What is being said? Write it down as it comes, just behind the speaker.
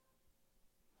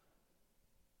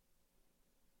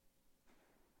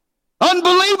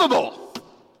Unbelievable!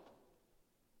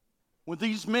 When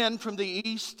these men from the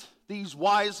east, these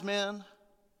wise men,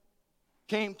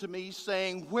 came to me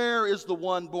saying, "Where is the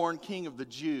one born King of the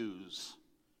Jews?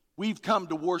 We've come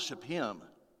to worship him.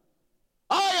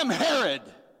 I am Herod.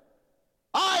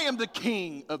 I am the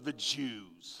King of the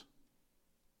Jews."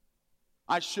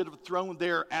 I should have thrown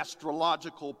their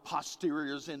astrological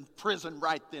posteriors in prison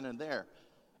right then and there.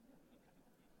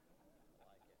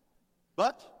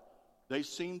 But they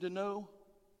seem to know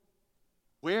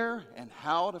where and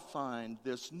how to find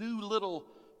this new little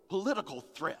political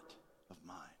threat of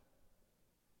mine.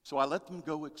 So I let them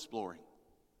go exploring.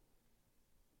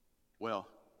 Well,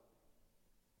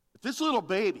 if this little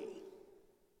baby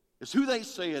is who they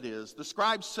say it is, the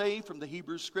scribes say from the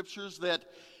Hebrew Scriptures that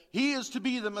he is to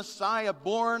be the Messiah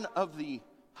born of the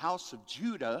house of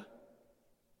Judah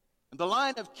and the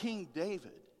line of King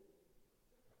David.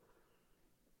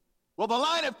 Well, the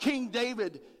line of King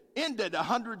David ended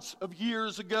hundreds of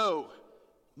years ago.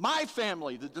 My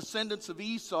family, the descendants of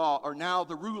Esau, are now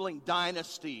the ruling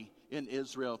dynasty in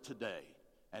Israel today.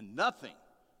 And nothing,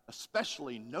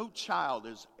 especially no child,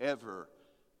 is ever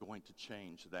going to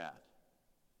change that.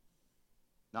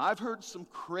 Now, I've heard some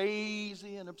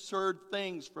crazy and absurd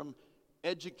things from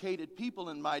educated people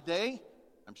in my day.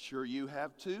 I'm sure you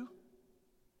have too.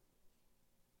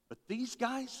 But these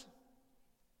guys,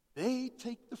 they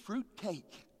take the fruit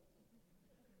cake.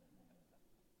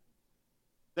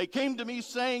 They came to me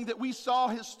saying that we saw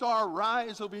his star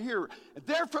rise over here. And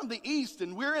they're from the east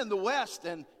and we're in the west.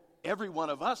 And every one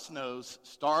of us knows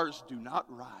stars do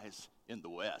not rise in the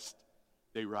west.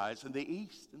 They rise in the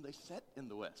east and they set in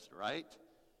the west, right?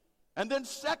 And then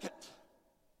second,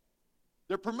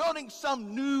 they're promoting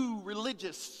some new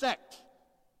religious sect,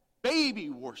 baby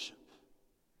worship.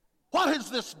 What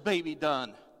has this baby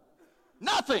done?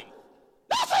 Nothing.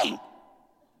 Nothing.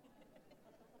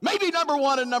 Maybe number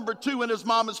one and number two, and his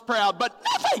mom is proud, but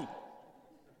nothing.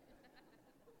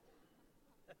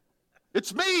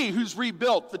 It's me who's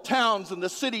rebuilt the towns and the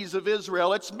cities of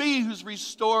Israel. It's me who's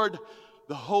restored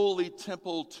the holy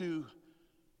temple to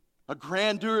a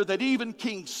grandeur that even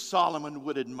King Solomon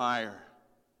would admire.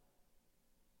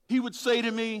 He would say to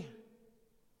me,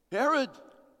 "Herod,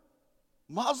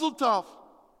 Mazel Tov,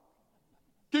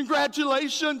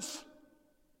 congratulations,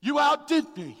 you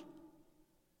outdid me."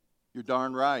 You're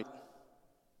darn right.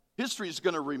 History's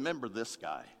going to remember this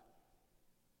guy.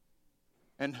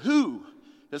 And who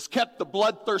has kept the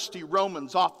bloodthirsty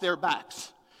Romans off their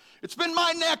backs? It's been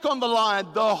my neck on the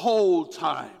line the whole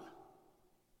time.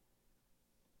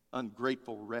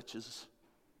 Ungrateful wretches.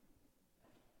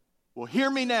 Well, hear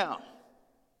me now.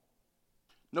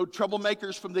 No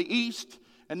troublemakers from the east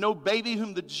and no baby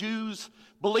whom the Jews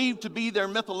believe to be their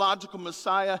mythological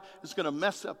Messiah is going to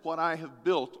mess up what I have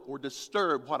built or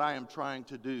disturb what I am trying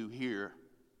to do here.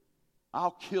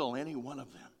 I'll kill any one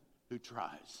of them who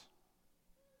tries.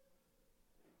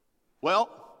 Well,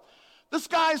 the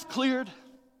sky's cleared.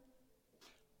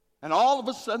 And all of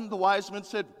a sudden the wise men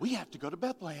said, "We have to go to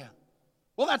Bethlehem."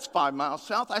 Well, that's 5 miles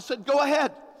south. I said, "Go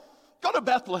ahead. Go to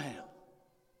Bethlehem.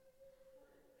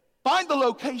 Find the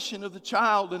location of the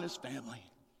child and his family.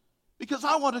 Because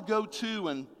I want to go too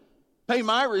and pay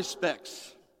my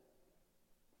respects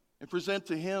and present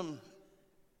to him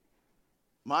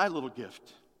my little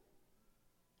gift."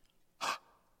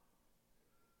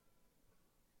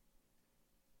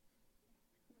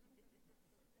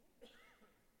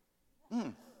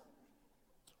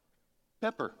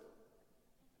 Pepper.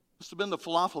 Must have been the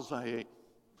falafels I ate.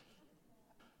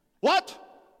 What?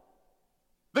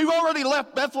 They've already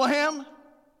left Bethlehem?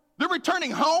 They're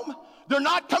returning home? They're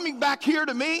not coming back here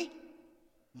to me?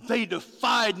 They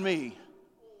defied me.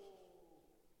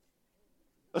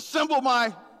 Assemble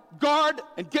my guard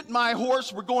and get my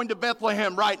horse. We're going to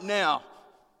Bethlehem right now.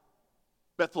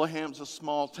 Bethlehem's a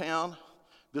small town.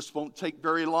 This won't take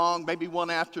very long, maybe one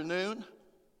afternoon.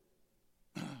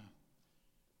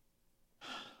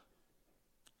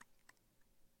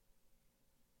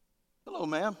 Hello,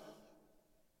 ma'am.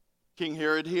 King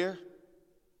Herod here.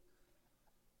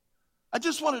 I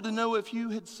just wanted to know if you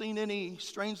had seen any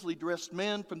strangely dressed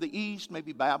men from the east,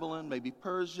 maybe Babylon, maybe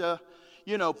Persia.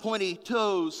 You know, pointy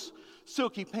toes,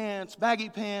 silky pants, baggy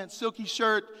pants, silky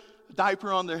shirt,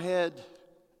 diaper on their head.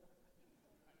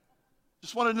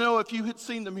 Just wanted to know if you had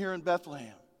seen them here in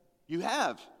Bethlehem. You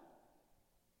have?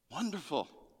 Wonderful.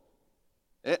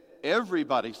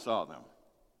 Everybody saw them.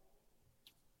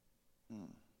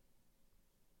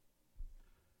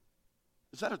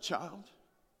 Is that a child?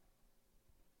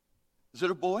 Is it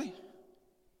a boy? Do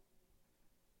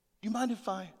you mind if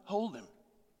I hold him?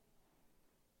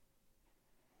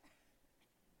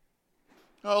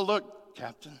 Oh, look,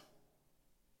 Captain.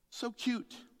 So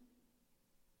cute,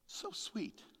 so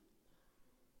sweet,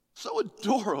 so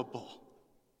adorable.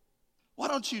 Why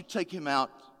don't you take him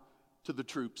out to the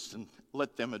troops and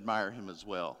let them admire him as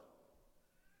well?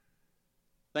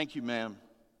 Thank you, ma'am.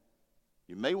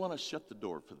 You may want to shut the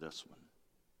door for this one.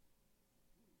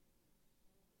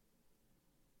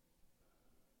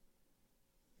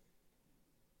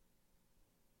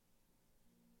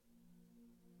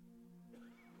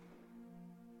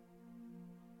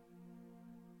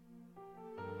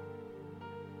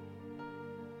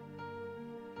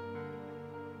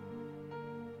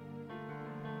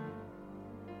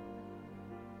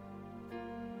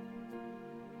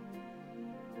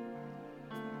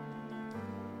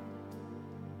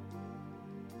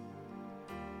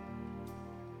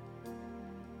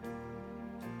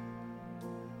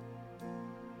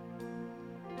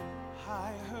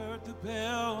 I heard the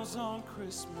bells on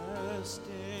Christmas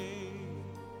Day,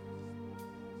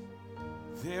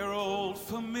 their old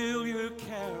familiar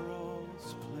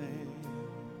carols play,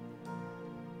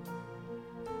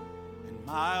 and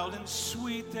mild and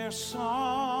sweet their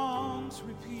songs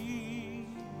repeat,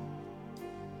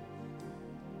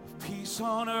 of peace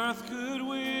on earth,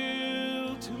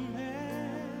 goodwill to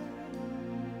men.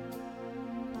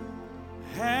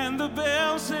 And the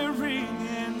bells they're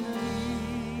ringing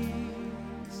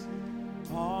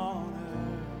on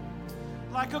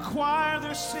earth, like a choir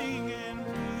they're singing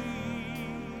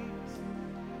peace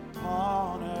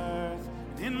on earth.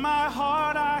 And in my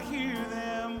heart I hear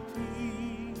them,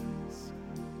 peace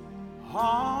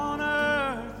on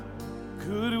earth,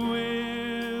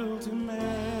 goodwill to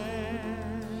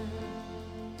men.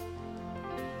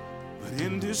 But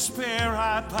in despair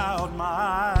I bowed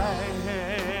my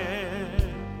head.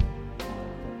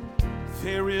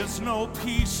 There is no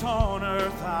peace on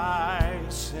earth, I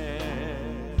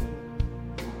said,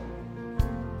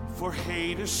 for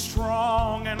hate is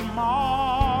strong and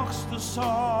mocks the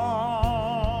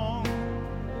song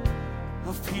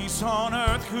of peace on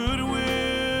earth,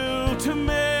 goodwill to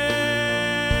men.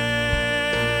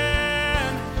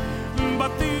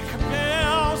 But the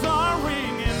bells are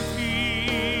ringing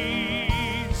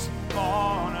peace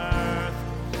on earth,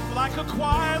 like a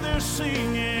choir they're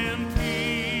singing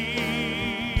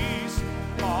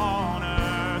on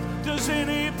earth. Does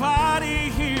anybody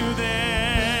hear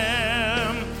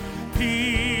them?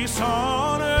 Peace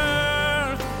on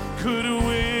earth,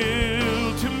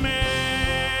 goodwill to men.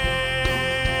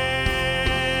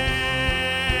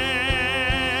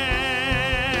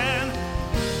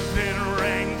 Then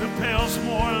rang the bells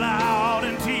more loud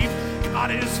and deep. God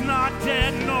is not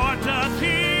dead, nor doth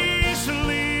he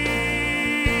sleep.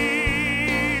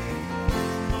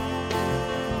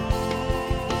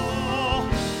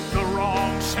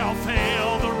 Shall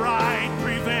fail, the right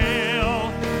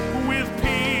prevail, with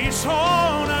peace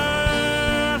on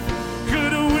earth,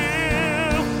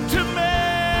 goodwill to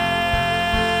men.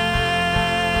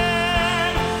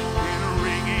 In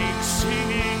ringing,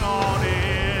 singing on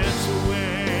its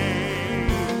way,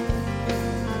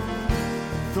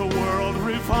 the world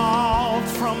revolved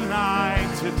from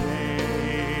night to day.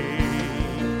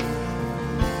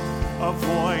 A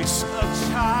voice, a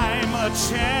chime, a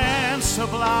chant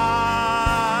sublime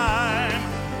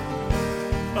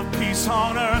of peace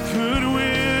on earth,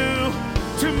 goodwill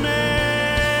to men.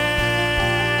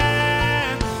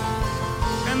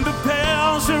 And the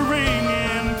bells are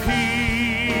ringing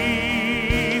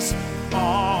peace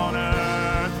on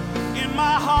earth. In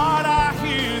my heart I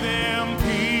hear them,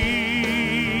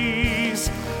 peace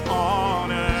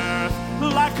on earth,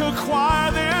 like a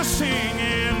choir they're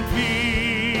singing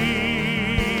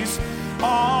peace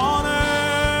on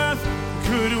earth,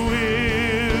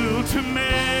 goodwill to men.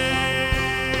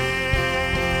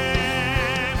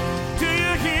 Do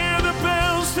you hear the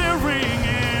bells? They're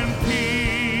ringing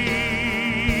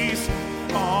peace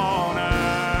on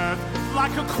earth,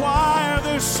 like a choir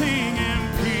they're singing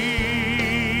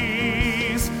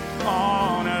peace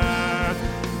on earth.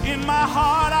 In my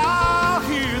heart I'll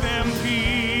hear them,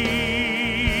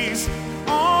 peace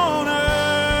on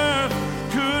earth,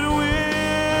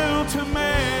 goodwill to men.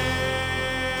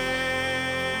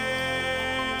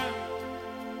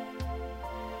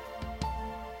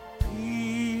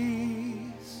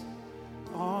 Peace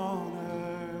on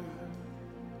earth,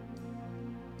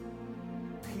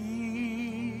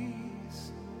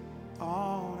 peace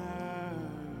on earth.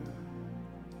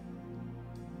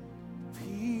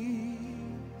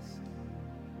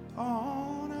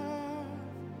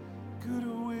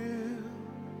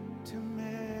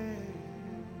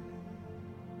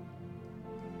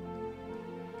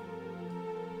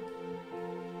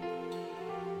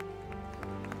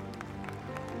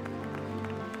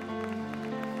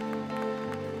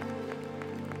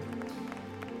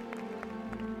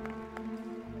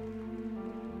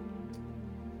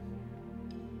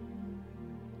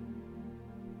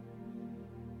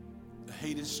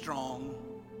 Hate is strong,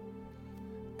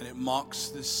 and it mocks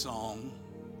this song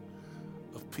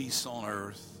of peace on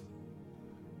earth,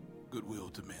 goodwill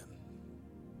to men.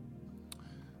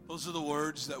 Those are the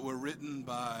words that were written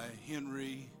by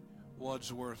Henry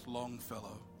Wadsworth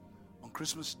Longfellow on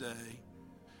Christmas Day,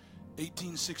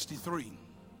 1863,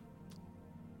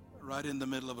 right in the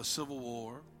middle of a civil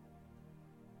war.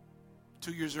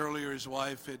 2 years earlier, his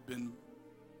wife had been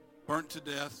burnt to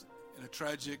death in a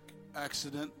tragic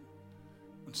accident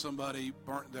when somebody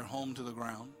burnt their home to the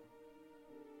ground.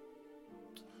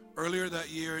 Earlier that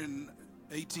year in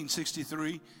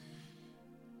 1863,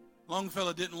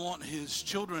 Longfellow didn't want his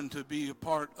children to be a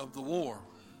part of the war.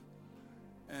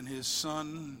 And his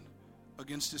son,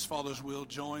 against his father's will,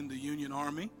 joined the Union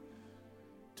Army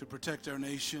to protect our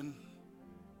nation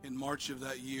in March of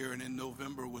that year, and in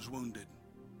November was wounded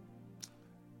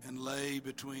and lay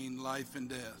between life and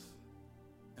death.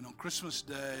 And on Christmas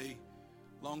Day,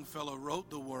 Longfellow wrote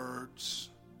the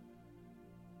words,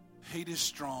 "Hate is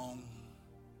strong,"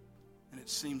 and it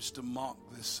seems to mock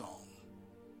this song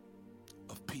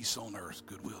of peace on earth,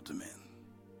 goodwill to men.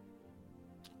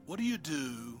 What do you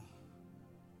do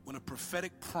when a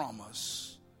prophetic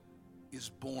promise is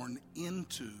born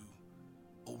into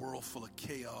a world full of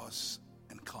chaos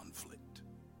and conflict?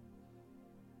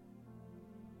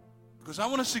 Because I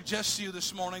want to suggest to you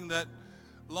this morning that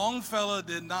Longfellow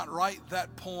did not write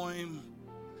that poem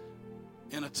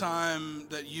in a time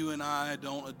that you and I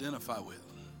don't identify with.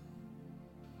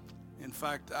 In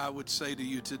fact, I would say to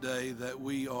you today that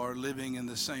we are living in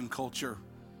the same culture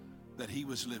that he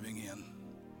was living in.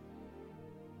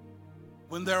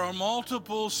 When there are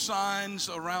multiple signs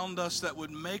around us that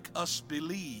would make us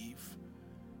believe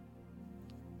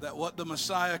that what the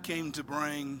Messiah came to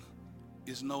bring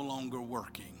is no longer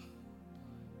working,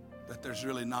 that there's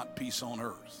really not peace on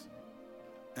earth,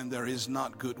 and there is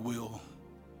not goodwill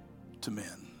to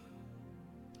men.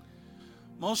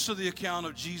 Most of the account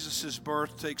of Jesus'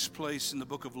 birth takes place in the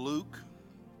book of Luke.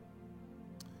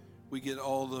 We get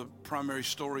all the primary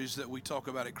stories that we talk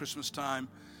about at Christmas time.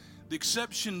 The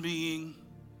exception being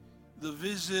the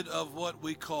visit of what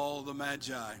we call the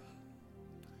Magi.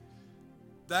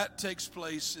 That takes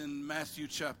place in Matthew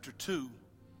chapter 2.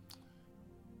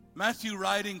 Matthew,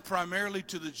 writing primarily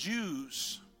to the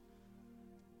Jews,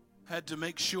 had to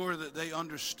make sure that they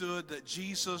understood that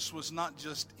Jesus was not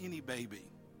just any baby,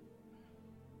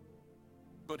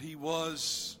 but he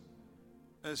was,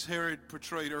 as Herod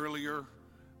portrayed earlier,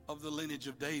 of the lineage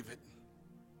of David.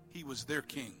 He was their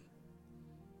king.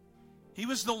 He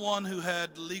was the one who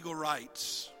had legal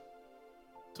rights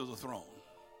to the throne.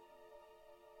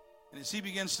 And as he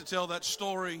begins to tell that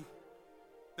story,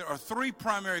 there are three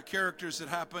primary characters that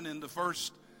happen in the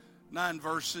first 9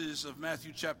 verses of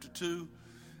Matthew chapter 2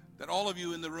 that all of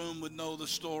you in the room would know the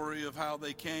story of how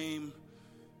they came.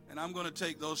 And I'm going to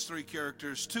take those 3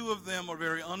 characters. 2 of them are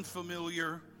very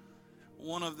unfamiliar.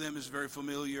 One of them is very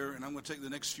familiar. And I'm going to take the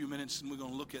next few minutes and we're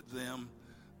going to look at them.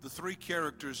 The 3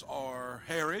 characters are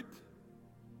Herod,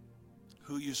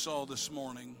 who you saw this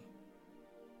morning,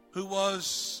 who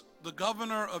was the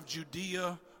governor of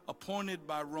Judea appointed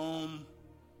by Rome,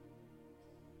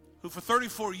 who for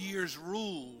 34 years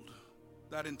ruled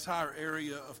that entire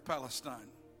area of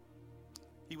Palestine.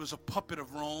 He was a puppet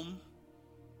of Rome,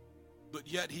 but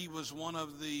yet he was one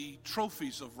of the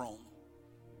trophies of Rome.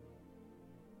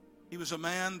 He was a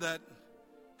man that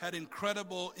had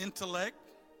incredible intellect.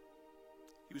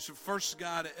 He was the first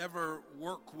guy to ever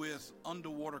work with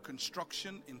underwater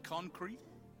construction in concrete.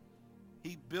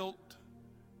 He built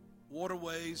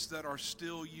waterways that are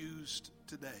still used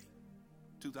today,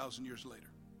 2,000 years later.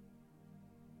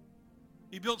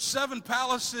 He built 7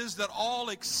 palaces that all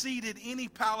exceeded any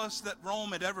palace that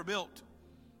Rome had ever built.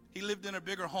 He lived in a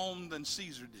bigger home than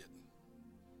Caesar did.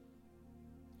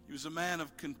 He was a man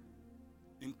of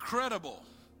incredible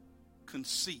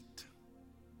conceit.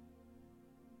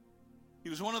 He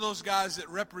was one of those guys that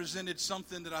represented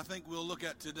something that I think we'll look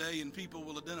at today, and people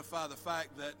will identify the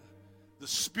fact that the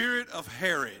spirit of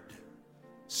Herod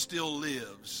still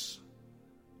lives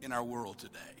in our world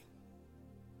today.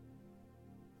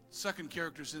 Second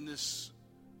characters in this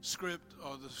script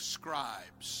are the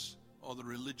scribes, or the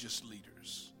religious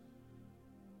leaders.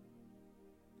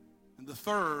 And the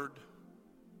third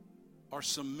are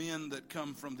some men that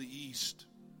come from the east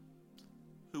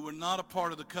who were not a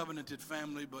part of the covenanted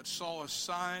family, but saw a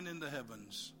sign in the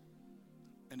heavens,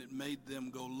 and it made them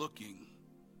go looking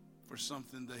for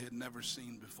something they had never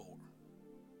seen before.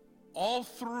 All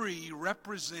 3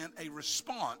 represent a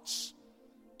response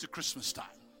to Christmas time.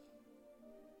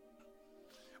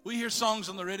 We hear songs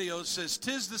on the radio that says,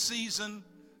 "'Tis the season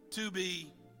to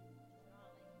be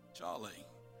jolly."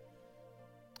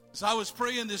 As I was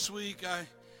praying this week,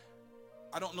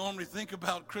 I don't normally think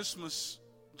about Christmas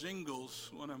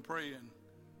jingles when I'm praying.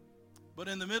 But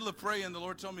in the middle of praying, the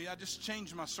Lord told me I just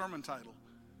changed my sermon title.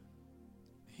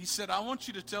 He said, I want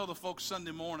you to tell the folks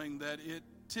Sunday morning that it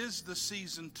 'tis the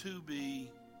season to be,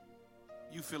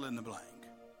 you fill in the blank.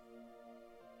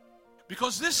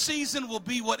 Because this season will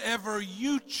be whatever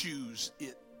you choose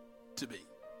it to be.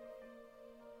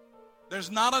 There's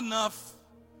not enough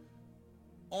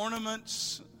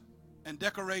ornaments and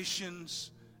decorations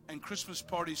and Christmas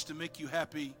parties to make you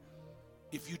happy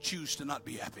if you choose to not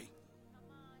be happy.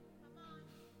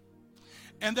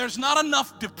 And there's not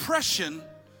enough depression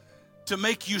to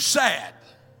make you sad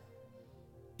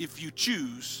if you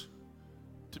choose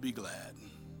to be glad.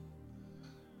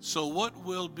 So what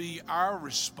will be our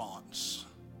response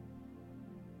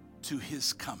to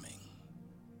his coming?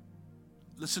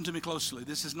 Listen to me closely.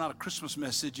 This is not a Christmas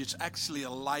message. It's actually a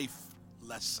life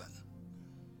lesson.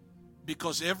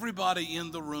 Because everybody in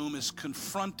the room is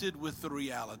confronted with the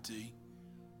reality,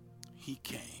 he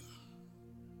came.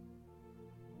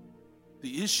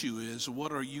 The issue is,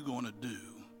 what are you going to do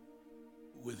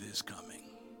with his coming?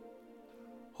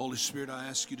 Holy Spirit, I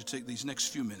ask you to take these next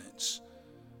few minutes,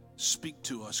 speak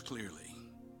to us clearly.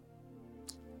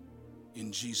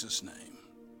 In Jesus' name,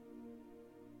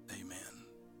 amen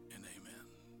and amen.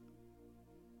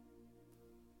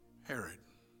 Herod.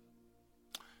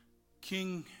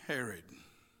 King Herod.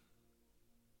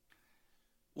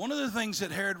 One of the things that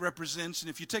Herod represents, and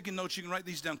if you're taking notes, you can write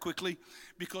these down quickly,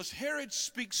 because Herod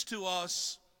speaks to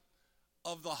us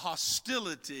of the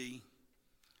hostility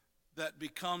that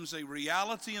becomes a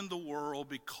reality in the world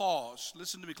because,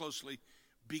 listen to me closely,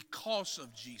 because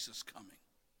of Jesus coming.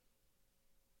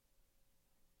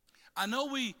 I know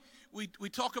we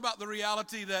talk about the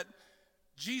reality that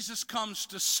Jesus comes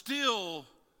to still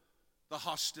the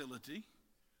hostility.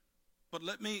 But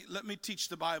let me teach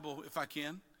the Bible if I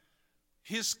can.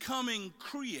 His coming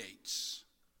creates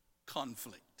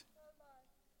conflict.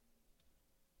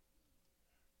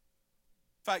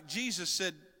 In fact, Jesus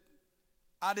said,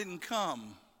 I didn't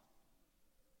come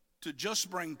to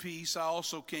just bring peace. I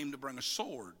also came to bring a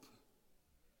sword.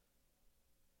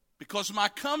 Because my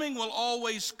coming will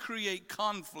always create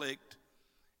conflict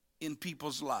in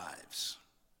people's lives.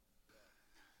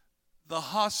 The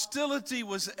hostility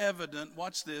was evident,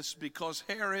 watch this, because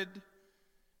Herod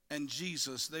and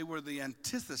Jesus, they were the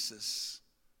antithesis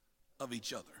of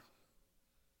each other.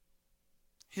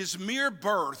 His mere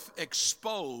birth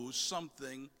exposed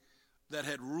something that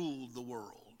had ruled the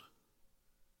world.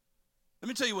 Let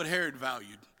me tell you what Herod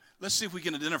valued. Let's see if we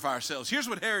can identify ourselves. Here's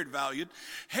what Herod valued.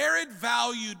 Herod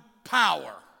valued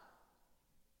power.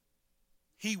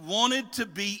 He wanted to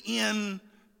be in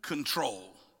control.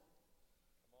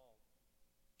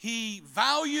 He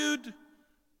valued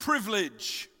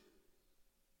privilege.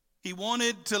 He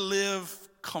wanted to live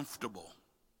comfortable.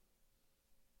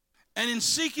 And in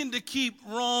seeking to keep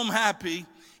Rome happy,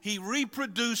 he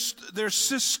reproduced their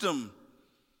system.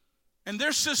 And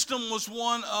their system was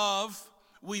one of,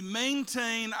 we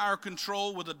maintain our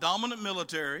control with a dominant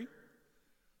military,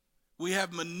 we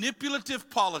have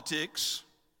manipulative politics,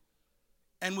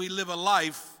 and we live a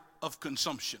life of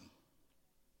consumption.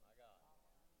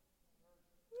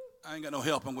 I ain't got no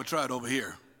help. I'm going to try it over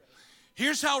here.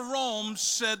 Here's how Rome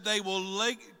said they will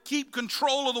keep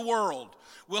control of the world.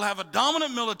 We'll have a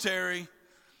dominant military,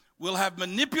 we'll have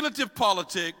manipulative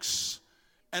politics,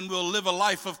 and we'll live a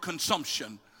life of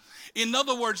consumption. In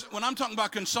other words, when I'm talking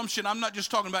about consumption, I'm not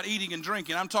just talking about eating and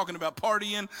drinking. I'm talking about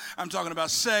partying. I'm talking about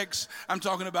sex. I'm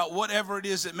talking about whatever it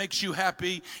is that makes you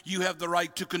happy. You have the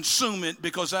right to consume it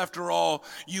because, after all,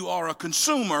 you are a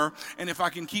consumer. And if I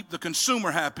can keep the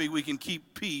consumer happy, we can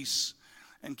keep peace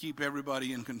and keep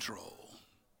everybody in control.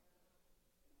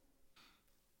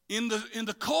 In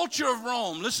the culture of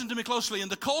Rome, listen to me closely, in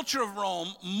the culture of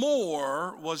Rome,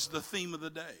 more was the theme of the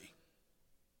day.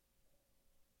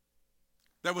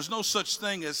 There was no such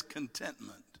thing as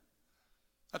contentment.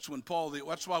 That's why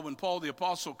when Paul the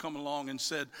Apostle come along and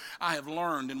said, I have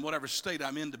learned in whatever state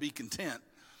I'm in to be content,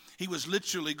 he was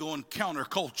literally going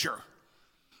counterculture.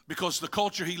 Because the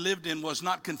culture he lived in was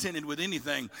not contented with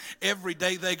anything. Every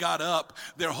day they got up,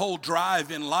 their whole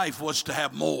drive in life was to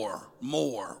have more.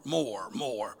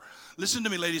 Listen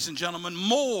to me, ladies and gentlemen.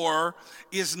 More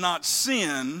is not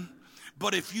sin,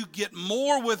 but if you get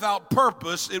more without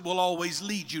purpose, it will always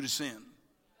lead you to sin.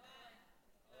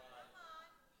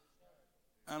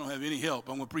 I don't have any help.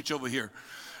 I'm going to preach over here.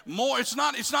 More, it's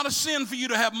not a sin for you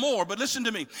to have more, but listen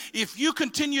to me. If you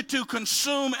continue to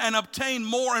consume and obtain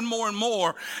more and more and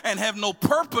more and have no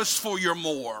purpose for your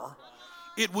more,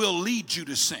 it will lead you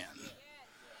to sin.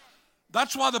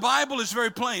 That's why the Bible is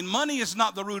very plain. Money is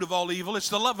not the root of all evil. It's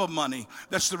the love of money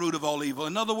that's the root of all evil.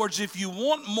 In other words, if you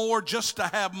want more just to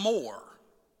have more,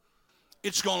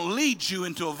 it's going to lead you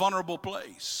into a vulnerable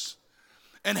place.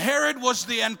 And Herod was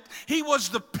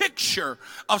the picture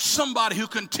of somebody who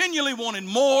continually wanted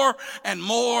more and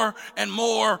more and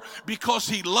more because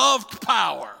he loved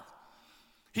power.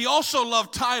 He also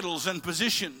loved titles and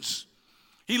positions.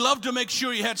 He loved to make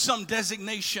sure he had some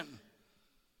designation.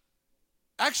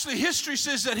 Actually, history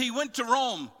says that he went to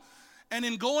Rome. And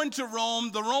in going to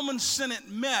Rome, the Roman Senate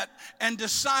met and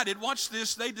decided, watch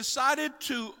this, they decided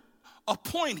to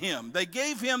appoint him. They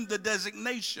gave him the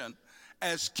designation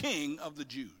as King of the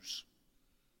Jews.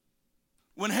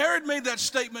 When Herod made that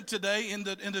statement today in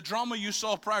the drama you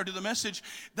saw prior to the message,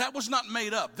 that was not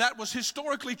made up. That was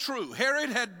historically true. Herod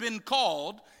had been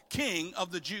called King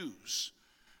of the Jews,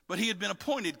 but he had been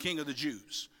appointed King of the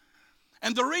Jews.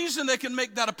 And the reason they can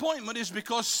make that appointment is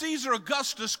because Caesar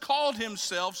Augustus called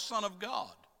himself Son of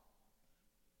God.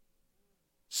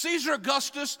 Caesar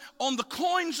Augustus, on the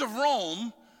coins of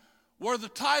Rome, where the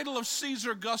title of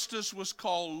Caesar Augustus was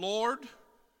called Lord,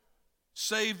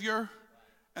 Savior,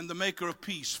 and the Maker of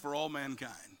Peace for all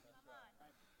mankind.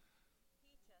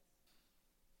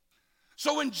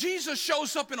 So when Jesus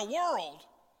shows up in a world,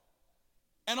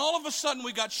 and all of a sudden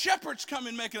we got shepherds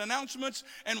coming making announcements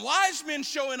and wise men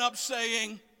showing up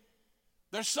saying,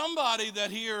 there's somebody that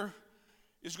here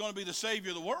is going to be the Savior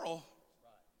of the world.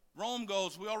 Rome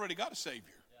goes, we already got a Savior.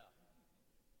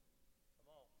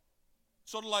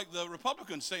 Sort of like the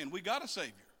Republicans saying, we got a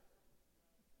Savior.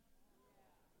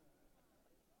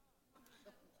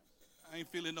 I ain't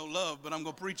feeling no love, but I'm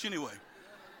going to preach anyway.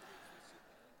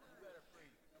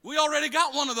 We already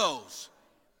got one of those.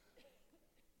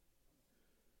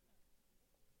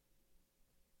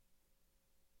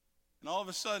 And all of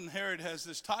a sudden, Herod has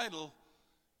this title,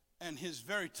 and his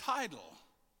very title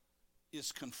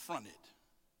is confronted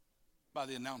by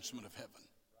the announcement of heaven.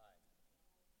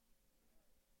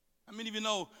 How many of you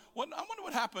know, I wonder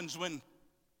what happens when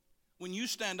you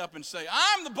stand up and say,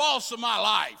 I'm the boss of my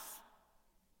life.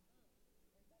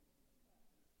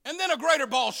 And then a greater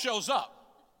boss shows up.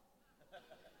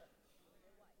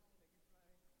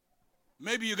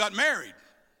 Maybe you got married.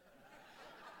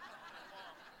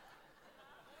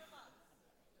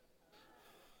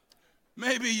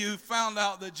 Maybe you found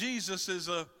out that Jesus is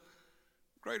a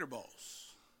greater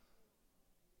boss.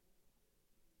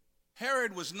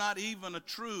 Herod was not even a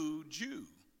true Jew.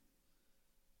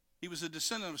 He was a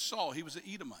descendant of Saul. He was an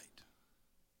Edomite.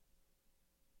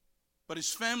 But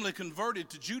his family converted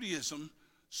to Judaism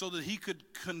so that he could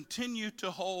continue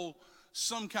to hold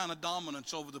some kind of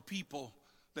dominance over the people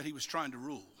that he was trying to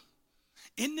rule.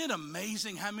 Isn't it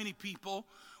amazing how many people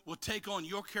will take on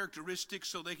your characteristics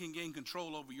so they can gain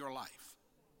control over your life?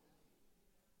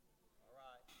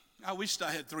 I wished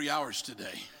I had 3 hours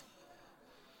today,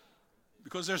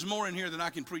 because there's more in here than I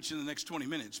can preach in the next 20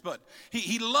 minutes. But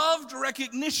he loved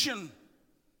recognition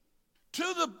to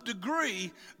the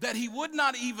degree that he would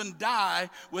not even die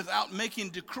without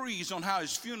making decrees on how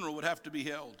his funeral would have to be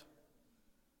held.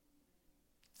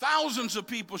 Thousands of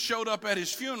people showed up at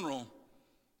his funeral,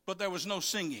 but there was no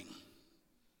singing,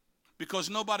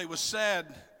 because nobody was sad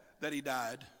that he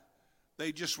died.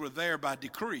 They just were there by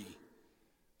decree,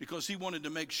 because he wanted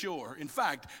to make sure. In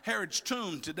fact, Herod's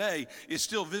tomb today is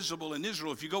still visible in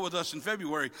Israel. If you go with us in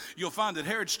February, you'll find that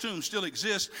Herod's tomb still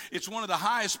exists. It's one of the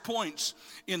highest points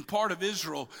in part of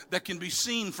Israel that can be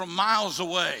seen from miles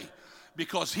away,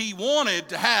 because he wanted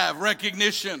to have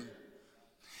recognition.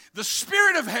 The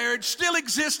spirit of Herod still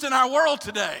exists in our world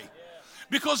today,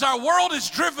 because our world is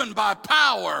driven by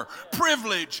power,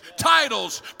 privilege,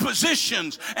 titles,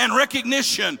 positions, and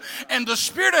recognition. And the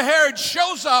spirit of Herod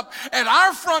shows up at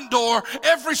our front door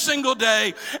every single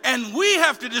day, and we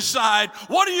have to decide,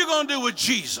 what are you going to do with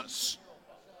Jesus?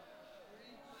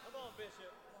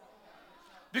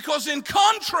 Because in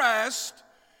contrast,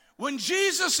 when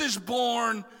Jesus is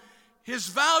born, his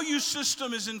value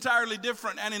system is entirely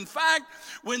different. And in fact,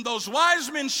 when those wise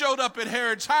men showed up at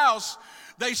Herod's house,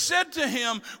 they said to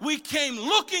him, we came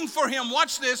looking for him.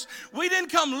 Watch this. We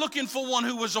didn't come looking for one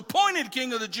who was appointed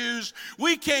King of the Jews.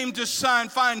 We came to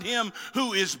find him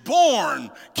who is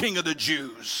born King of the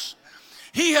Jews.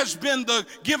 He has been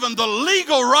given the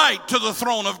legal right to the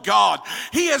throne of God.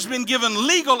 He has been given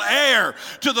legal heir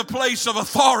to the place of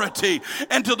authority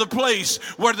and to the place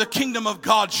where the kingdom of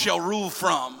God shall rule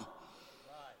from.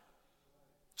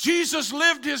 Jesus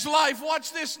lived his life,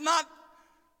 watch this, not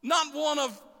one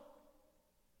of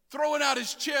throwing out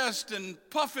his chest and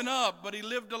puffing up, but he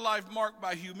lived a life marked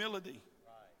by humility.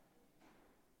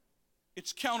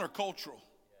 It's countercultural.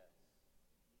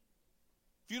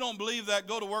 If you don't believe that,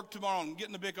 go to work tomorrow and get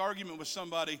in a big argument with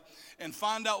somebody and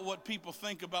find out what people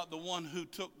think about the one who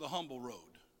took the humble road.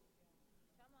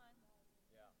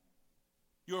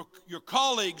 Your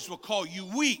colleagues will call you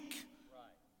weak,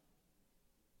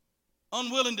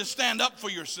 unwilling to stand up for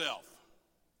yourself.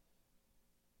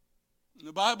 And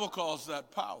the Bible calls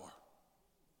that power.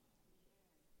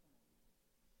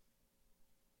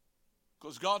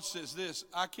 Because God says this,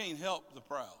 I can't help the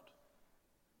proud.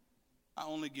 I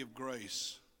only give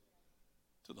grace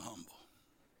to the humble.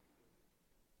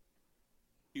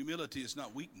 Humility is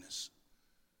not weakness.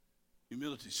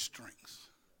 Humility is strength.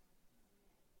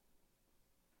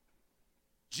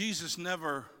 Jesus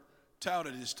never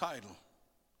touted his title.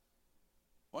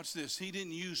 Watch this. He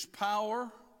didn't use power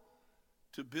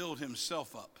to build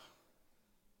himself up.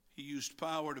 He used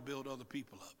power to build other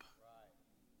people up.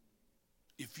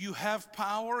 If you have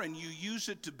power and you use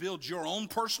it to build your own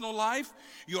personal life,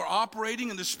 you're operating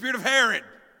in the spirit of Herod.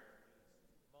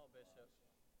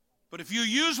 But if you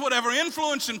use whatever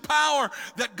influence and power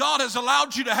that God has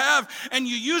allowed you to have and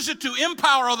you use it to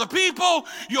empower other people,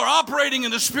 you're operating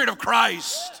in the spirit of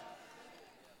Christ.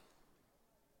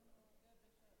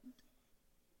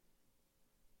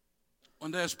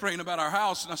 One day I was praying about our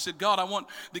house and I said, God, I want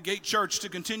the Gate Church to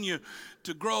continue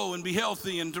to grow and be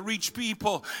healthy and to reach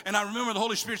people. And I remember the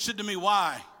Holy Spirit said to me,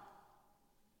 why?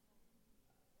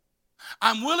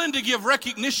 I'm willing to give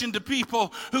recognition to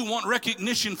people who want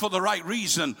recognition for the right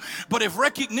reason. But if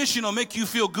recognition will make you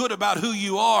feel good about who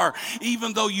you are,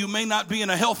 even though you may not be in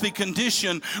a healthy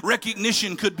condition,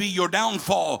 recognition could be your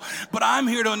downfall. But I'm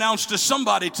here to announce to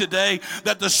somebody today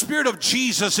that the Spirit of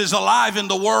Jesus is alive in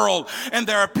the world. And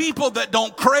there are people that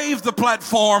don't crave the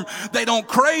platform. They don't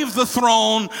crave the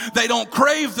throne. They don't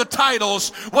crave the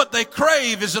titles. What they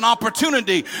crave is an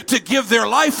opportunity to give their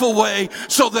life away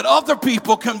so that other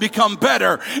people can become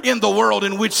better in the world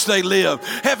in which they live.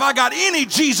 Have I got any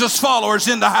Jesus followers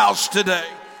in the house today?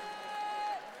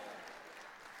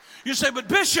 You say, but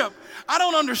Bishop, I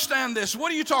don't understand this.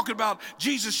 What are you talking about?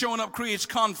 Jesus showing up creates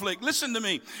conflict. Listen to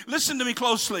me. Listen to me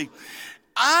closely.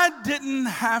 I didn't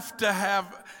have to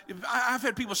have, I've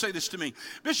had people say this to me.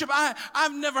 Bishop,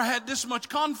 I've never had this much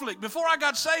conflict. Before I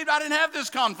got saved, I didn't have this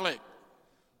conflict.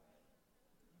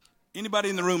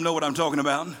 Anybody in the room know what I'm talking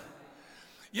about?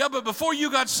 Yeah, but before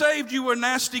you got saved, you were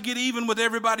nasty, get even with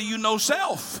everybody you know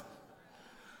self.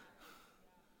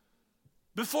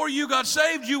 Before you got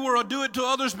saved, you were a do it to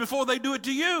others before they do it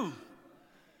to you.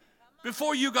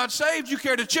 Before you got saved, you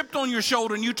carried a chip on your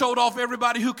shoulder and you told off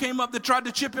everybody who came up that tried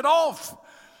to chip it off.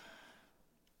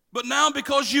 But now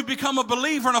because you've become a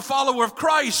believer and a follower of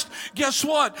Christ, guess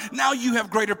what? Now you have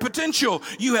greater potential.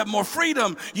 You have more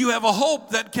freedom. You have a hope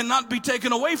that cannot be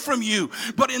taken away from you.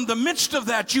 But in the midst of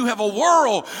that, you have a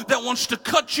world that wants to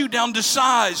cut you down to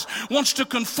size, wants to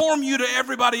conform you to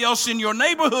everybody else in your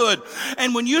neighborhood.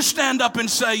 And when you stand up and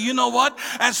say, you know what?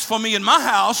 As for me and my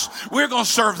house, we're going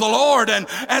to serve the Lord. And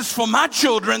as for my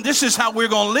children, this is how we're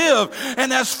going to live.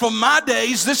 And as for my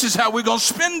days, this is how we're going to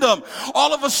spend them.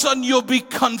 All of a sudden, you'll be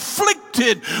conflicted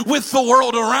with the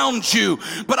world around you.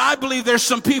 But I believe there's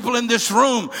some people in this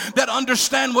room that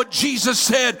understand what Jesus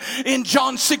said in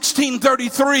John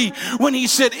 16:33 when he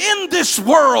said, in this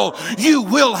world you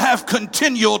will have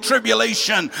continual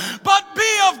tribulation, but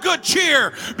be of good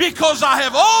cheer because I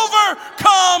have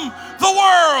overcome the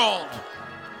world.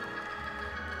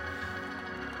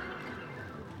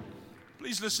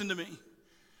 Please listen to me.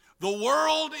 The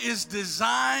world is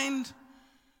designed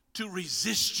to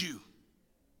resist you.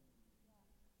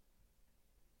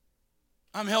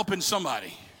 I'm helping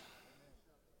somebody.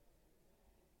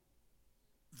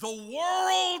 The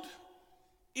world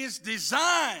is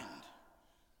designed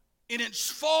in its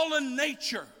fallen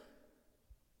nature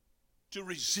to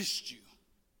resist you.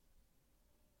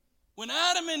 When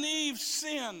Adam and Eve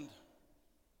sinned,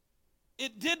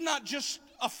 it did not just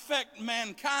affect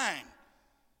mankind.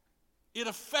 It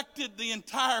affected the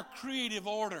entire creative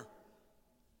order.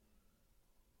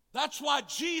 That's why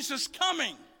Jesus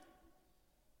coming,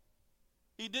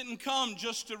 he didn't come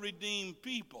just to redeem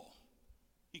people.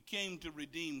 He came to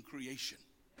redeem creation.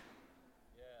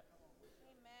 Yeah.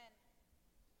 Amen.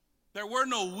 There were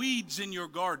no weeds in your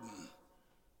garden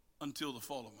until the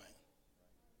fall of man.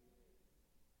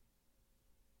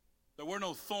 There were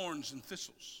no thorns and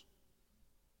thistles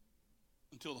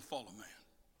until the fall of man.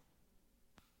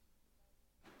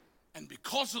 And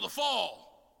because of the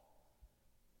fall,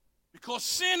 because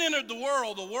sin entered the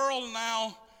world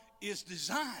now is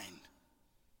designed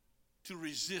to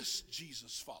resist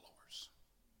Jesus' followers.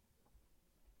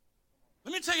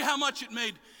 Let me tell you how much it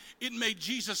made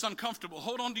Jesus uncomfortable.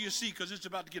 Hold on to your seat because it's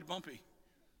about to get bumpy.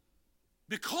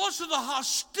 Because of the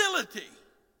hostility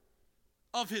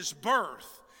of his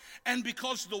birth, and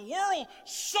because the world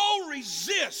so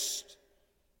resists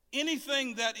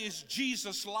anything that is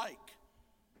Jesus-like,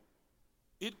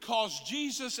 it caused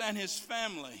Jesus and his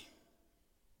family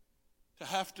to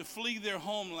have to flee their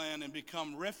homeland and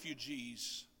become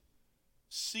refugees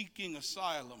seeking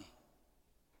asylum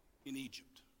in Egypt.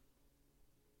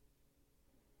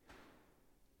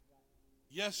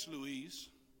 Yes, Louise,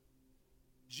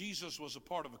 Jesus was a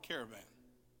part of a caravan.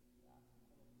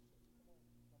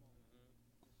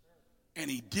 And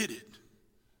he did it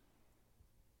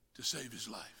to save his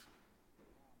life.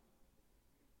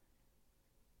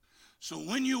 So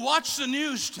when you watch the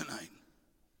news tonight,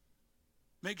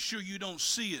 make sure you don't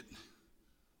see it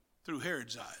through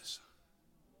Herod's eyes.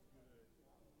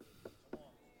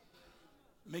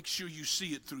 Make sure you see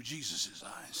it through Jesus'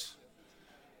 eyes.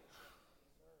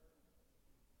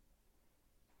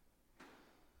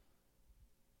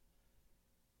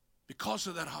 Because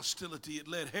of that hostility, it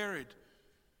led Herod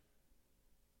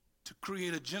to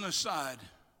create a genocide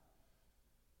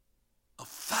of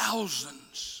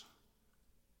thousands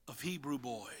of Hebrew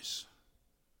boys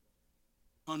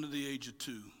under the age of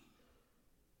 2.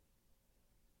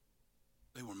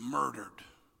 They were murdered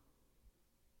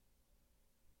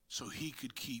so he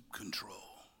could keep control.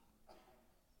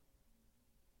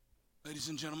 Ladies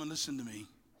and gentlemen, listen to me.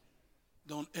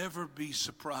 Don't ever be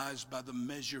surprised by the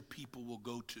measure people will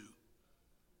go to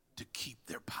keep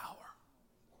their power.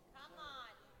 Come on.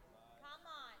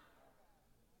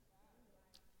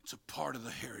 It's a part of the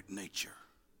Herod nature.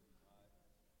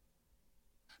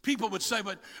 People would say,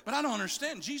 but I don't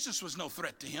understand. Jesus was no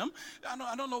threat to him.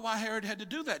 I don't know why Herod had to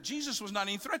do that. Jesus was not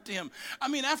any threat to him. I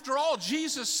mean, after all,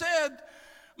 Jesus said,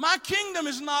 my kingdom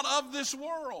is not of this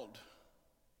world.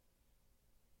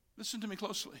 Listen to me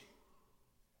closely.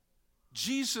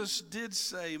 Jesus did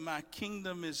say, my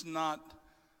kingdom is not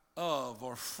of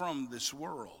or from this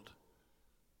world.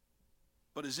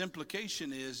 But his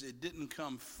implication is it didn't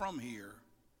come from here,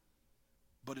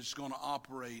 but it's going to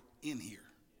operate in here.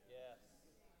 Yes,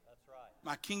 that's right.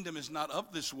 My kingdom is not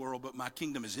of this world, but my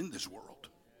kingdom is in this world.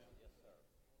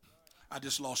 I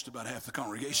just lost about half the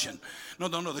congregation. No,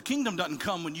 the kingdom doesn't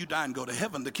come when you die and go to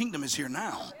heaven. The kingdom is here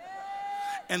now.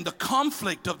 And the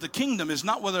conflict of the kingdom is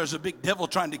not whether there's a big devil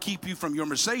trying to keep you from your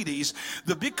Mercedes.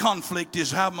 The big conflict is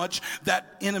how much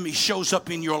that enemy shows up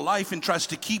in your life and tries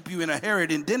to keep you in a Herod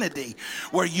identity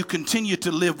where you continue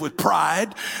to live with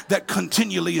pride that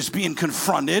continually is being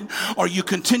confronted, or you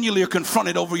continually are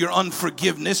confronted over your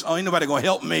unforgiveness. Oh, ain't nobody gonna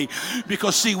help me.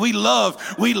 Because see, we love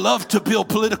to build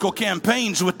political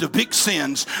campaigns with the big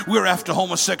sins. We're after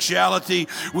homosexuality,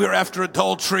 we're after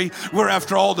adultery, we're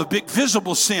after all the big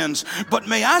visible sins. But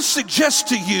may I suggest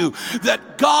to you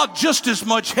that God just as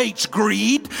much hates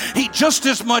greed. He just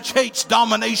as much hates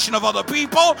domination of other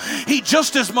people. He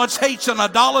just as much hates an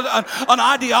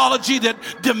ideology that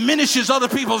diminishes other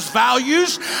people's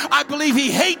values. I believe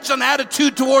he hates an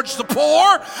attitude towards the poor.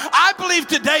 I believe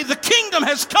today the kingdom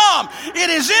has come. It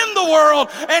is in the world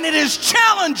and it is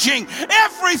challenging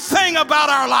everything about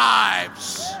our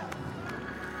lives.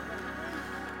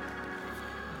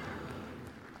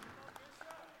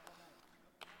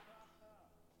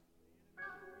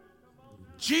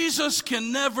 Jesus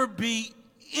can never be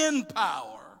in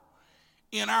power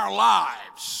in our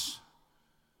lives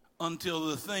until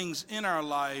the things in our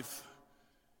life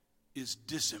is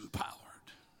disempowered.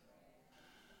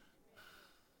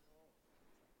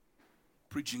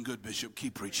 Preaching good, Bishop.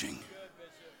 Keep preaching.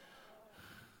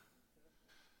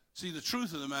 See, the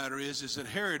truth of the matter is that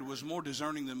Herod was more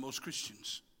discerning than most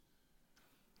Christians.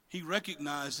 He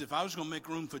recognized if I was going to make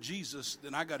room for Jesus,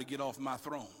 then I got to get off my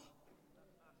throne.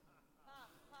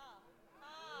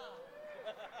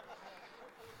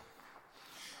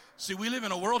 See, we live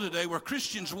in a world today where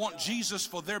Christians want Jesus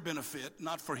for their benefit,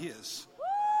 not for his.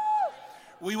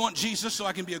 We want Jesus so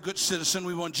I can be a good citizen.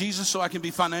 We want Jesus so I can be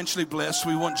financially blessed.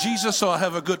 We want Jesus so I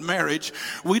have a good marriage.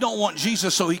 We don't want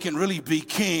Jesus so he can really be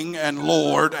King and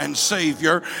Lord and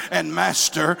Savior and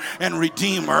Master and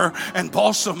Redeemer and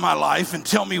boss of my life and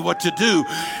tell me what to do.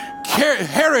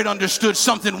 Herod understood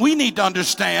something we need to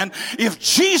understand. If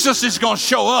Jesus is going to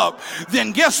show up,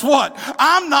 then guess what?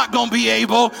 I'm not going to be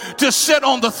able to sit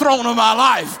on the throne of my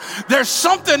life. There's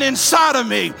something inside of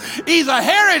me. Either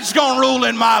Herod's going to rule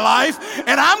in my life,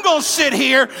 and I'm going to sit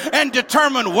here and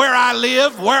determine where I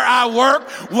live, where I work,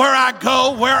 where I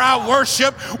go, where I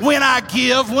worship, when I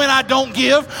give, when I don't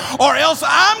give, or else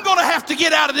I'm going to have to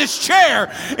get out of this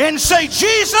chair and say,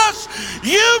 Jesus,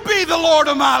 you be the Lord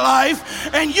of my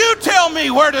life, and you tell me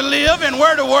where to live and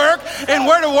where to work and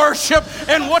where to worship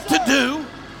and what to do.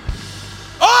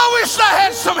 Oh, I wish I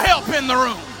had some help in the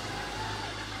room.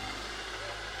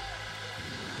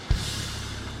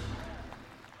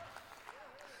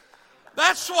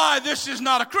 That's why this is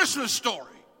not a Christmas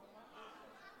story.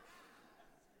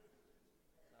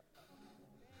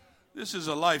 This is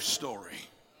a life story.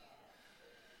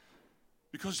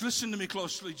 Because listen to me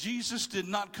closely. Jesus did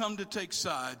not come to take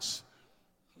sides.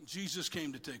 Jesus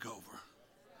came to take over.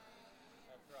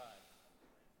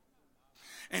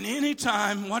 And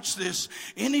anytime, watch this,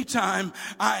 anytime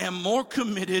I am more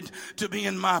committed to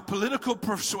being my political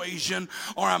persuasion,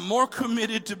 or I'm more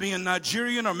committed to being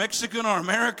Nigerian or Mexican or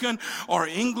American or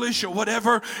English or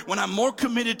whatever, when I'm more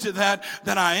committed to that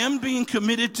than I am being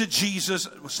committed to Jesus,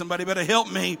 somebody better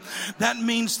help me, that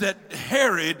means that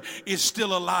Herod is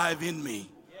still alive in me.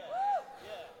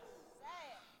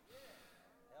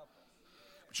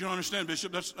 But you don't understand,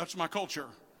 Bishop, that's my culture.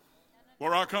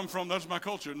 Where I come from, that's my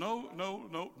culture. No.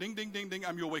 Ding, ding, ding, ding.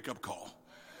 I'm your wake-up call.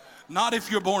 Not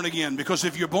if you're born again, because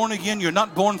if you're born again, you're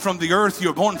not born from the earth,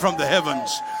 you're born from the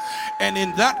heavens. And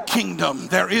in that kingdom,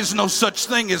 there is no such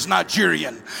thing as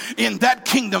Nigerian. In that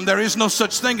kingdom, there is no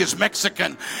such thing as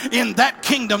Mexican. In that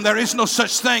kingdom, there is no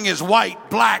such thing as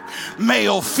white, black,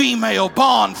 male, female,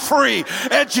 bond, free,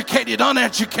 educated,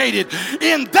 uneducated.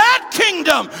 In that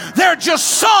kingdom, they're just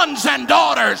sons and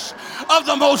daughters of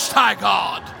the Most High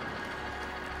God.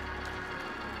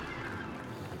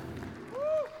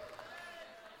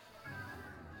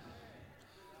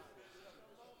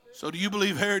 So do you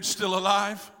believe Herod's still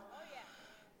alive?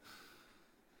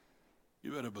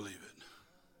 You better believe it.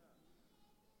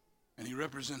 And he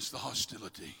represents the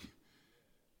hostility.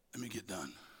 Let me get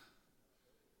done.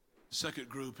 The second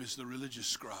group is the religious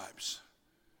scribes.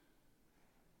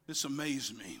 This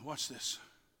amazed me. Watch this.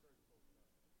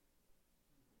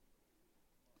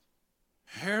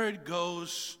 Herod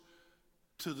goes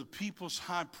to the people's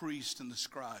high priest and the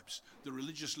scribes, the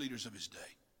religious leaders of his day.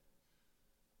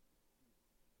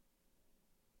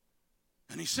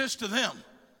 And he says to them,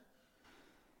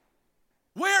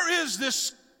 where is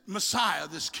this Messiah,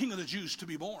 this King of the Jews, to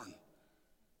be born?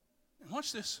 And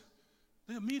watch this.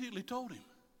 They immediately told him,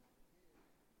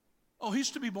 oh,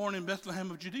 he's to be born in Bethlehem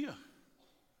of Judea.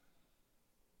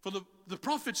 For the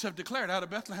prophets have declared out of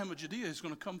Bethlehem of Judea is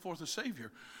going to come forth a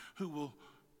Savior who will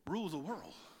rule the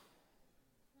world.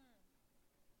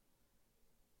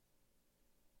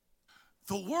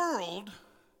 The world,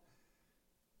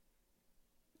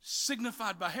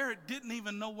 signified by Herod, didn't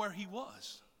even know where he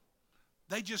was.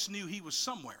 They just knew he was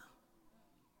somewhere.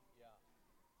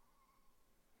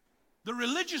 The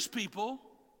religious people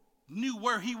knew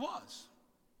where he was.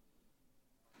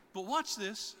 But watch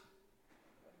this.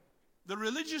 The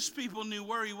religious people knew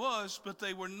where he was, but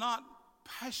they were not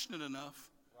passionate enough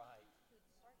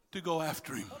to go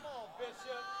after him. Come on,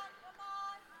 Bishop.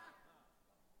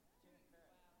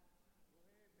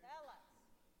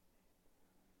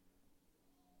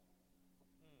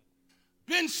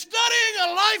 Been studying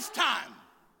a lifetime.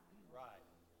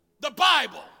 The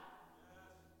Bible.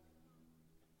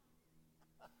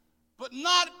 But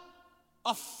not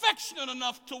affectionate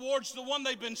enough towards the one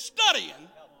they've been studying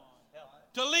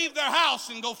to leave their house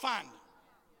and go find him.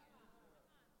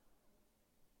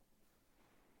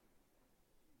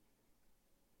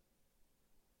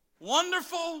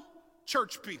 Wonderful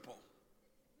church people.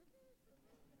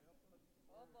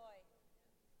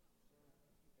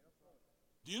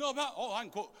 Do you know about? Oh,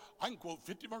 I can quote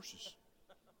 50 verses.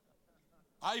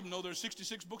 I even know there's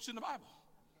 66 books in the Bible.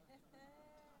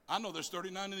 I know there's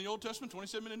 39 in the Old Testament,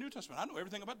 27 in the New Testament. I know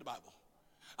everything about the Bible.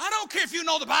 I don't care if you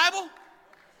know the Bible.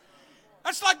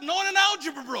 That's like knowing an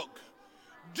algebra book.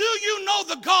 Do you know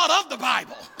the God of the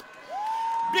Bible?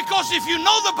 Because if you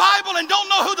know the Bible and don't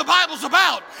know who the Bible's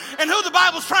about and who the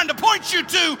Bible's trying to point you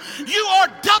to, you are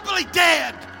doubly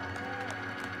dead.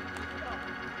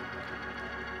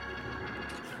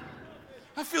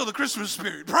 I feel the Christmas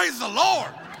spirit. Praise the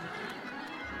Lord.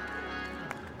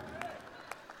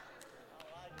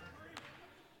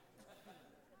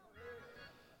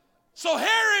 So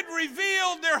Herod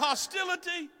revealed their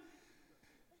hostility,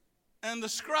 and the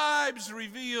scribes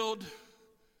revealed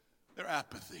their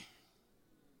apathy.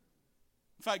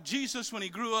 In fact, Jesus, when he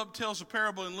grew up, tells a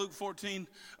parable in Luke 14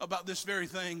 about this very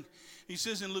thing. He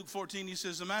says in Luke 14, he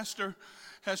says, the master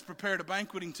has prepared a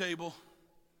banqueting table.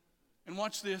 And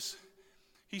watch this.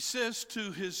 He says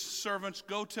to his servants,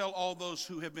 go tell all those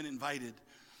who have been invited.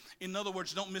 In other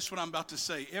words, don't miss what I'm about to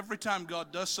say. Every time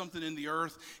God does something in the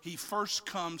earth, he first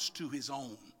comes to his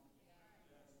own.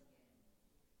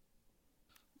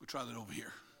 We'll try that over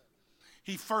here.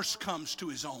 He first comes to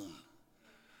his own.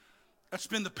 That's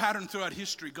been the pattern throughout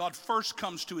history. God first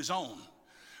comes to his own.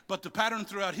 But the pattern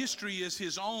throughout history is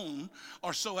his own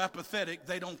are so apathetic,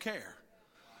 they don't care.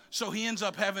 So he ends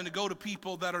up having to go to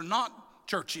people that are not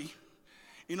churchy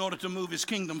in order to move his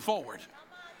kingdom forward.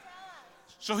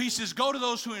 So he says, go to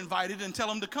those who invited and tell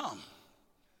them to come.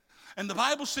 And the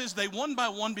Bible says they one by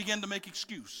one began to make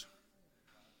excuse.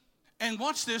 And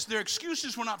watch this, their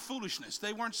excuses were not foolishness.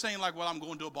 They weren't saying like, well, I'm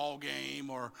going to a ball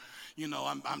game, or, you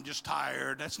know, I'm just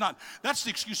tired. That's the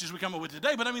excuses we come up with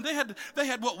today. But I mean, they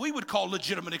had what we would call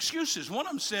legitimate excuses. One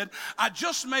of them said, I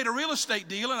just made a real estate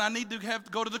deal and I need to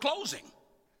go to the closing.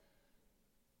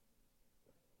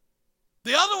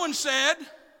 The other one said,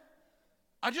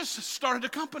 I just started a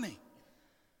company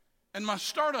and my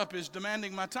startup is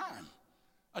demanding my time.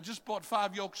 I just bought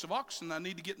 5 yokes of oxen. I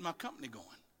need to get my company going.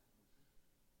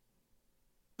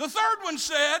 The third one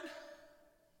said,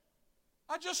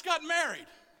 I just got married.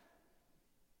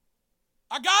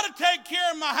 I got to take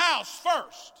care of my house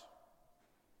first.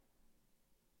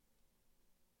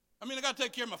 I mean, I got to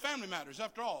take care of my family matters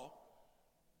after all.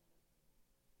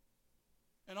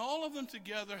 And all of them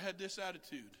together had this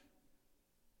attitude.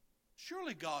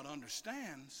 Surely God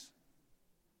understands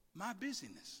my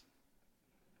busyness.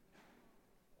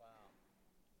 Wow.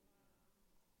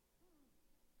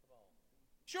 Come on.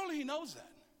 Surely he knows that.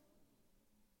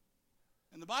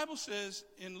 And the Bible says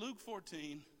in Luke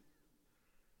 14,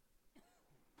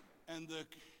 and the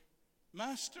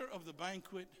master of the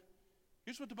banquet,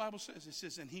 here's what the Bible says. It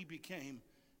says, and he became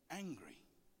angry.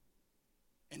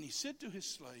 And he said to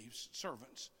his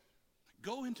servants,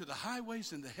 go into the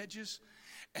highways and the hedges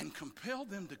and compel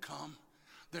them to come.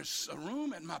 There's a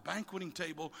room at my banqueting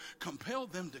table. Compel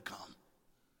them to come.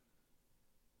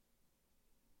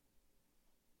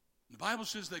 The Bible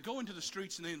says they go into the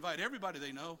streets and they invite everybody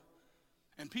they know.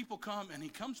 And people come, and he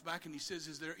comes back and he says,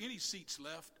 is there any seats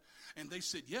left? And they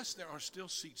said, yes, there are still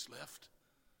seats left.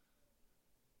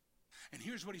 And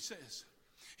here's what he says.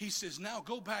 He says, now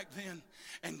go back then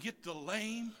and get the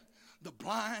lame, the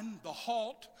blind, the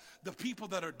halt, the people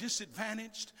that are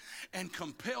disadvantaged, and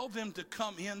compel them to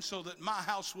come in so that my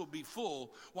house will be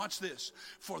full. Watch this.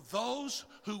 For those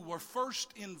who were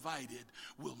first invited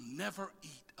will never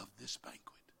eat of this banquet.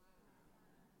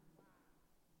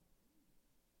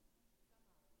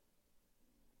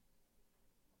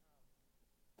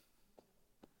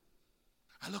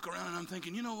 I look around and I'm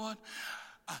thinking, you know what?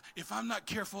 If I'm not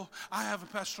careful, I have a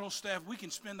pastoral staff. We can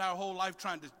spend our whole life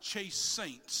trying to chase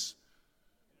saints.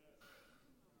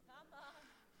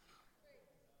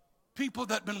 People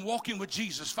that have been walking with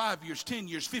Jesus 5 years, 10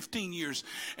 years, 15 years,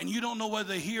 and you don't know whether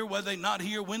they're here, whether they're not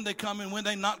here, when they come in, when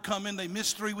they not come in. They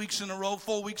miss 3 weeks in a row,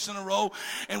 4 weeks in a row,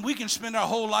 and we can spend our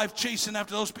whole life chasing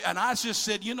after those people. And I just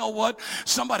said, you know what?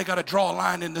 Somebody got to draw a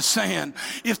line in the sand.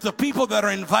 If the people that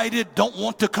are invited don't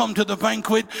want to come to the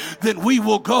banquet, then we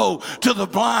will go to the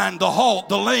blind, the halt,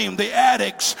 the lame, the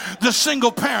addicts, the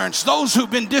single parents, those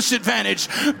who've been disadvantaged,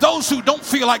 those who don't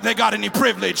feel like they got any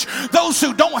privilege, those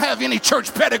who don't have any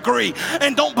church pedigree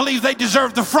and don't believe they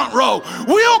deserve the front row.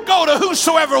 We'll go to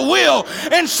whosoever will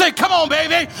and say, come on,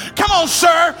 baby. Come on,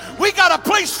 sir. We got a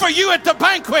place for you at the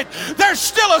banquet. There's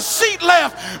still a seat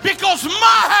left because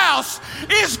my house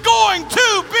is going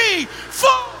to be full.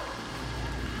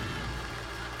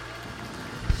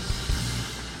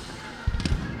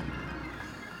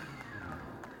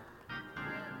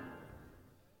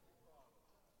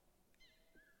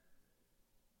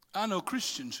 I know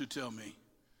Christians who tell me,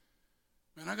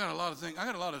 man, I got a lot of things. I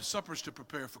got a lot of suppers to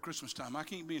prepare for Christmas time. I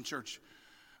can't be in church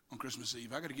on Christmas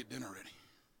Eve. I got to get dinner ready.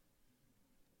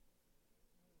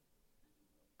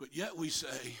 But yet we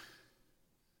say,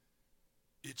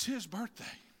 it's his birthday.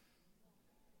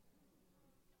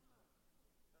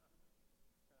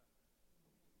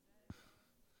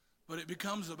 But it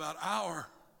becomes about our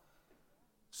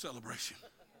celebration.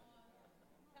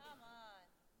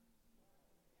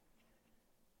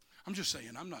 I'm just saying,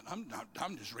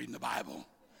 I'm just reading the Bible.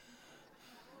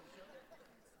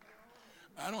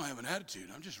 I don't have an attitude.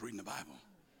 I'm just reading the Bible.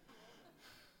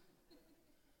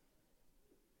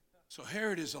 So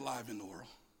Herod is alive in the world.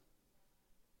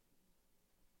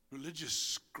 Religious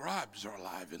scribes are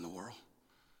alive in the world.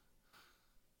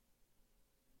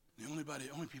 The only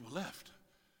people left,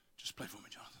 just play for me,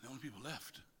 Jonathan. The only people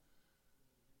left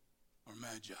are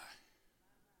magi.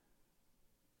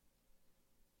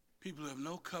 People who have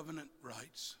no covenant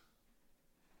rights,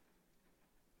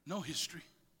 no history.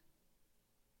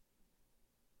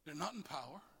 They're not in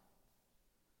power.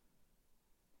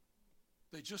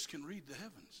 They just can read the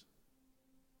heavens.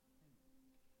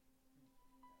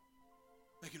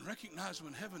 They can recognize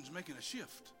when heaven's making a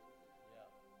shift.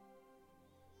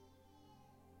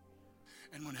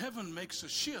 And when heaven makes a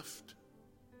shift,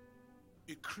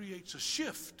 it creates a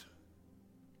shift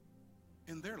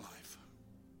in their life.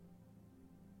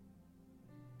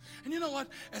 And you know what?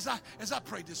 As I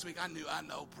prayed this week, I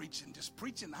know preaching.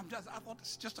 I thought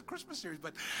it's just a Christmas series,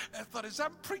 but I thought as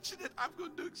I'm preaching it, I'm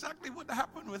going to do exactly what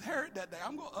happened with Herod that day.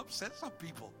 I'm going to upset some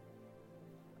people.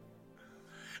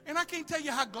 And I can't tell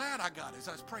you how glad I got as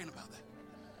I was praying about that.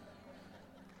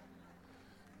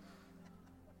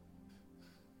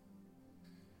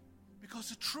 Because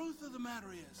the truth of the matter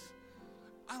is,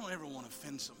 I don't ever want to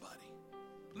offend somebody.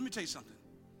 Let me tell you something.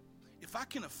 If I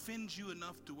can offend you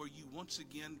enough to where you once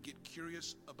again get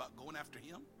curious about going after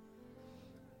him,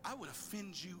 I would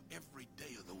offend you every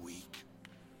day of the week.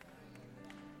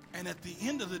 And at the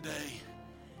end of the day,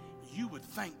 you would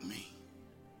thank me.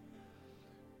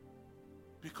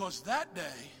 Because that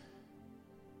day,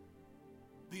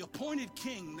 the appointed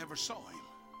king never saw him.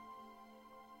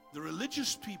 The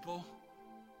religious people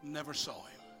never saw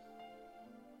him.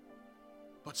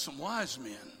 But some wise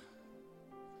men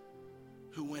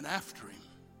who went after him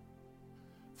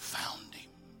found him.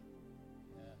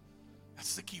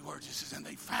 That's the key word. It says, and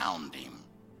they found him.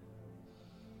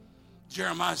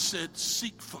 Jeremiah said,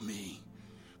 seek for me,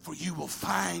 for you will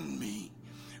find me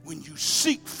when you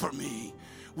seek for me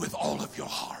with all of your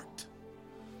heart.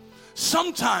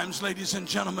 Sometimes, ladies and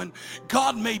gentlemen,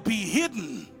 God may be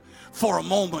hidden for a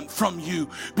moment from you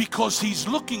because he's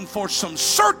looking for some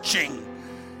searching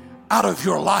out of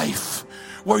your life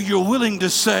where you're willing to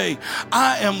say,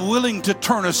 I am willing to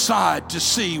turn aside to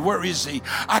see where is he.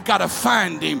 I got to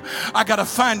find him. I got to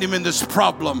find him in this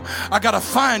problem. I got to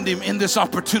find him in this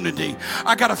opportunity.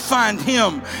 I got to find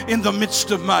him in the midst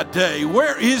of my day.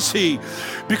 Where is he?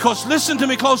 Because listen to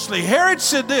me closely. Herod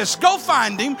said this, go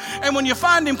find him, and when you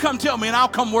find him, come tell me and I'll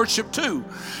come worship too.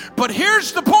 But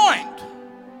here's the point.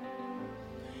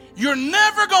 You're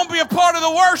never going to be a part of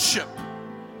the worship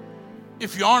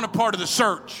if you aren't a part of the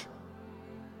search.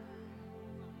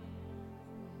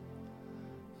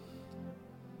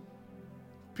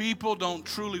 People don't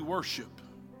truly worship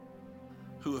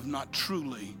who have not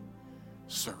truly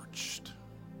searched.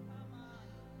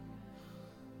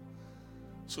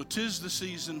 So 'tis the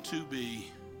season to be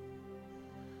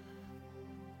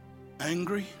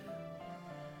angry,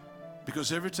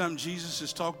 because every time Jesus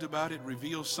is talked about, it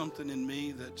reveals something in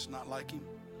me that's not like him.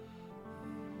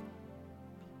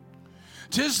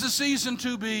 'Tis the season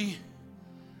to be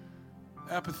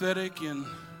apathetic and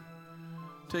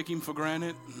take him for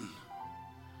granted and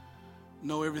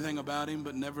know everything about him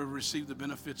but never receive the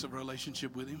benefits of a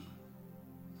relationship with him.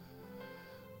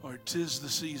 Or 'tis the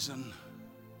season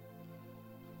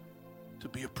to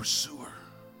be a pursuer.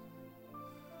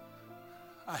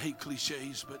 I hate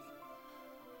cliches, but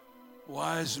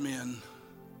wise men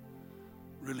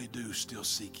really do still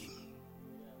seek him.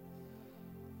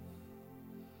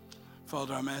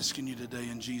 Father, I'm asking you today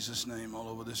in Jesus' name all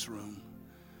over this room,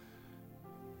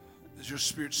 as your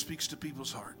Spirit speaks to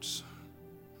people's hearts,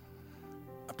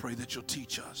 I pray that you'll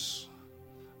teach us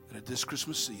that at this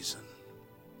Christmas season,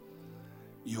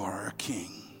 you are our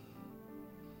King.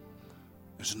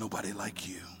 There's nobody like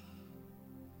you.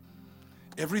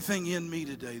 Everything in me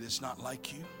today that's not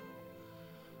like you,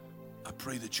 I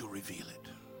pray that you'll reveal it.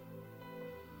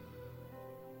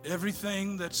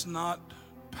 Everything that's not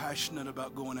passionate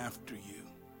about going after you,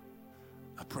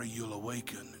 I pray you'll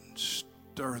awaken and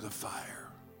stir the fire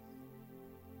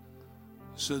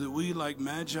so that we, like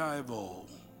Magi of old,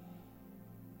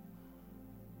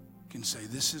 can say,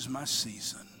 this is my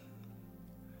season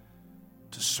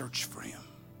to search for him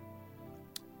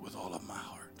with all of my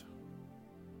heart.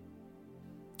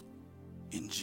 In